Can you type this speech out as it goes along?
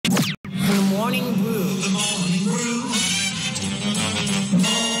Morning Brew. The Morning Brew.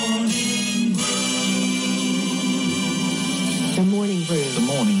 The Morning Brew. The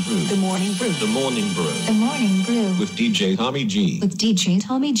Morning Brew. The Morning Brew. The Morning Brew. The Morning Brew. With DJ Tommy G. With DJ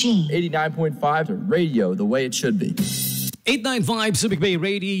Tommy G. 89.5 the radio the way it should be. 895 Subic Bay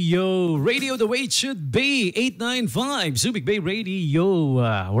Radio. Radio the way it should be. 895 Subic Bay Radio.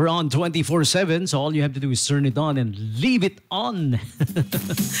 We're on 24/7, so all you have to do is turn it on and leave it on.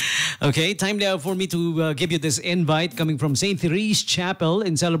 Okay, time now for me to give you this invite coming from St. Therese Chapel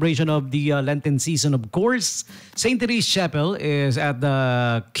in celebration of the Lenten season, of course. St. Therese Chapel is at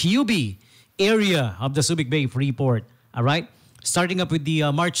the Cubi area of the Subic Bay Freeport. All right? Starting up with the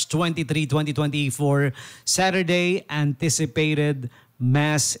March 23, 2024, Saturday anticipated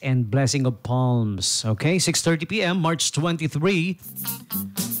Mass and Blessing of Palms. Okay, 6:30 p.m., March 23.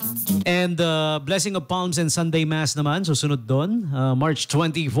 And Blessing of Palms and Sunday Mass naman, susunod doon, March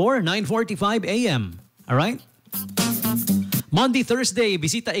 24, 9:45 a.m. All right? Monday, Thursday,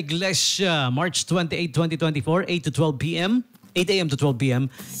 Bisita Iglesia, March 28, 2024, 8 to 12 p.m., 8 a.m. to 12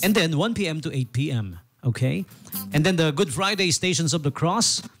 p.m., and then 1 p.m. to 8 p.m. Okay? And then the Good Friday Stations of the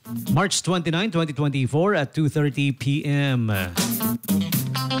Cross, March 29, 2024 at 2:30 p.m.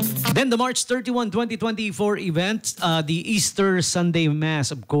 Then the March 31, 2024 event, the Easter Sunday Mass,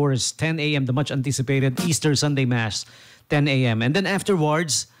 of course, 10 a.m., the much anticipated Easter Sunday Mass, 10 a.m. And then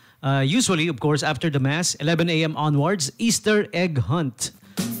afterwards, usually, of course, after the Mass, 11 a.m. onwards, Easter Egg Hunt.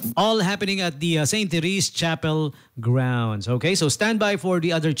 All happening at the St. Therese Chapel grounds. Okay, so stand by for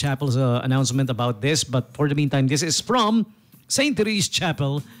the other chapel's announcement about this. But for the meantime, this is from St. Therese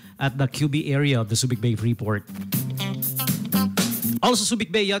Chapel at the Cubi area of the Subic Bay Freeport. Also,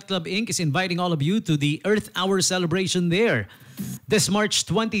 Subic Bay Yacht Club Inc. is inviting all of you to the Earth Hour celebration there. This March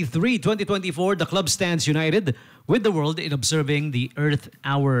 23, 2024, the club stands united with the world in observing the Earth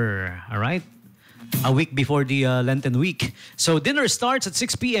Hour. All right? A week before the Lenten week. So dinner starts at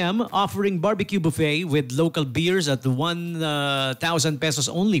 6 p.m. offering barbecue buffet with local beers at 1,000 pesos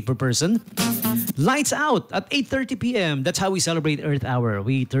only per person. Lights out at 8:30 p.m. That's how we celebrate Earth Hour.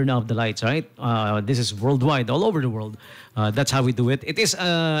 We turn off the lights, right? This is worldwide, all over the world. That's how we do it. It is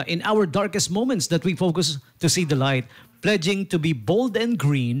in our darkest moments that we focus to see the light, pledging to be bold and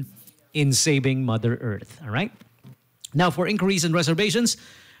green in saving Mother Earth. All right? Now, for inquiries and reservations,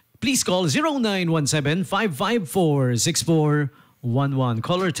 please call 0917-554-6411.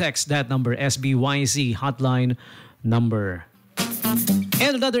 Call or text that number, SBYC hotline number.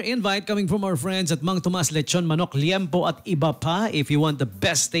 And another invite coming from our friends at Mang Tomas Lechon Manok, Liempo at iba pa. If you want the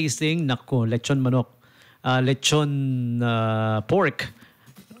best tasting, nako, lechon manok, lechon pork.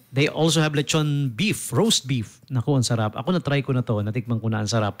 They also have lechon beef, roast beef. Naku, ang sarap. Ako na-try ko na to. Natikman ko na, ang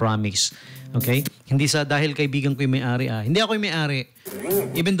sarap. Promise. Okay? Hindi sa dahil kaibigan ko yung may-ari. Hindi ako yung may-ari.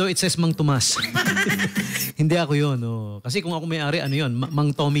 Even though it says Mang Tomas. Hindi ako yun. Oh. Kasi kung ako may-ari, ano yun?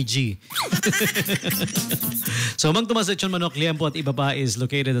 Mang Tommy G. So, Mang Tomas Lechon Manok, Liempo at iba pa is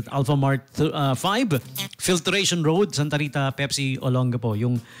located at Alpha Mart 5, Filtration Road, Santa Rita, Pepsi, Olongapo.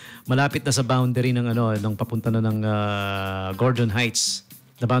 Yung malapit na sa boundary ng, ng papunta na ng Gordon Heights.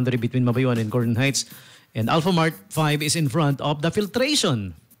 The boundary between Mabayuan and Gordon Heights. And Alpha Mart 5 is in front of the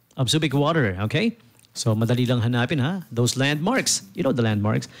filtration of Subic water. Okay? So, madali lang hanapin, ha? Those landmarks. You know the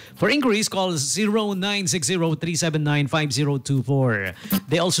landmarks. For inquiries, call 0960-379-5024.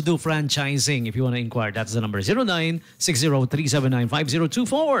 They also do franchising if you want to inquire. That's the number,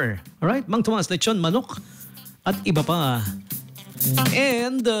 0960-379-5024. All right? Mang Tomas Lechon Manok at iba pa.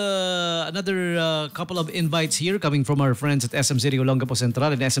 And another couple of invites here coming from our friends at SM City Olongapo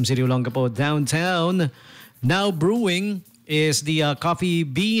Central and SM City Olongapo Downtown. Now brewing is the Coffee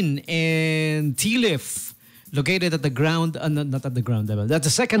Bean and Tea Leaf, located at the ground, not at the ground level, that's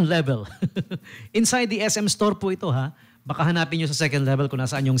the second level. Inside the SM store po ito, ha? Baka hanapin nyo sa second level kung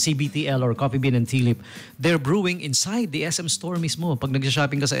nasaan yung CBTL or Coffee Bean and Tea Leaf. They're brewing inside the SM store mismo. Pag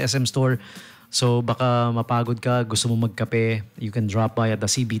nag-shopping ka sa SM store, so baka mapagod ka, gusto mo magkape, you can drop by at the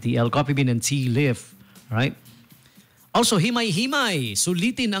CBTL, Coffee Bean and Tea Leaf. Right? Also, Himay-Himay.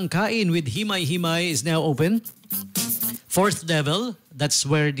 Sulitin ang kain with Himay-Himay is now open. Fourth level, that's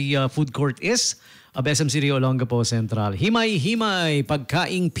where the food court is of SM City Olongapo Central. Himay-Himay,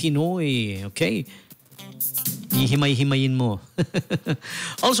 pagkaing Pinoy. Okay? Ihimay-himayin mo.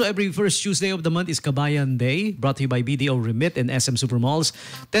 Also, every first Tuesday of the month is Kabayan Day, brought to you by BDO Remit and SM Supermalls.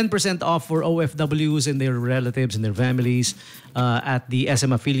 10% off for OFWs and their relatives and their families at the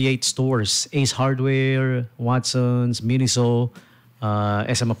SM affiliate stores. Ace Hardware, Watson's, Miniso,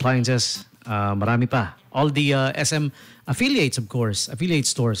 SM Appliances, marami pa. All the SM affiliates, of course. Affiliate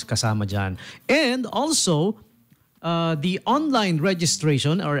stores kasama dyan. And also, The online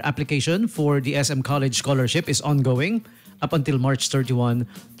registration or application for the SM College Scholarship is ongoing up until March 31,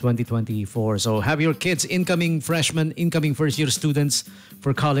 2024. So have your kids, incoming freshmen, incoming first-year students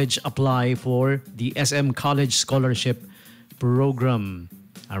for college, apply for the SM College Scholarship Program.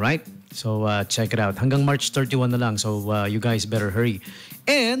 All right? So check it out. Hanggang March 31 na lang. So you guys better hurry.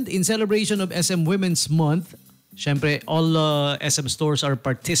 And in celebration of SM Women's Month, syempre, all SM stores are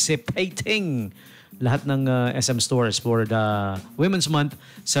participating. Lahat ng SM stores for the Women's Month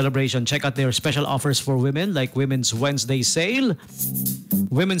celebration. Check out their special offers for women like Women's Wednesday Sale,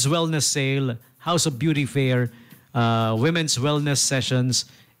 Women's Wellness Sale, House of Beauty Fair, Women's Wellness Sessions,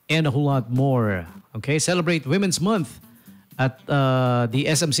 and a whole lot more. Okay, celebrate Women's Month at the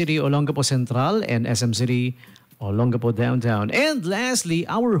SM City Olongapo Central and SM City Olongapo Downtown. And lastly,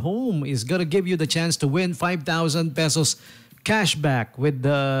 our home is gonna give you the chance to win 5,000 pesos cashback with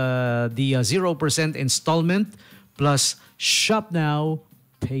the 0% installment plus shop now,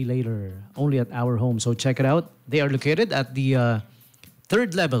 pay later. Only at our home. So check it out. They are located at the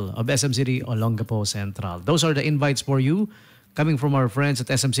third level of SM City Olongapo Central. Those are the invites for you coming from our friends at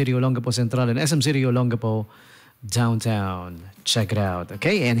SM City Olongapo Central and SM City Olongapo Downtown. Check it out.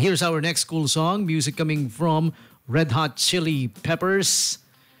 Okay, and here's our next cool song. Music coming from Red Hot Chili Peppers.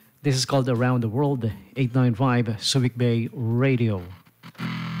 This is called Around the World, 895 Subic Bay Radio.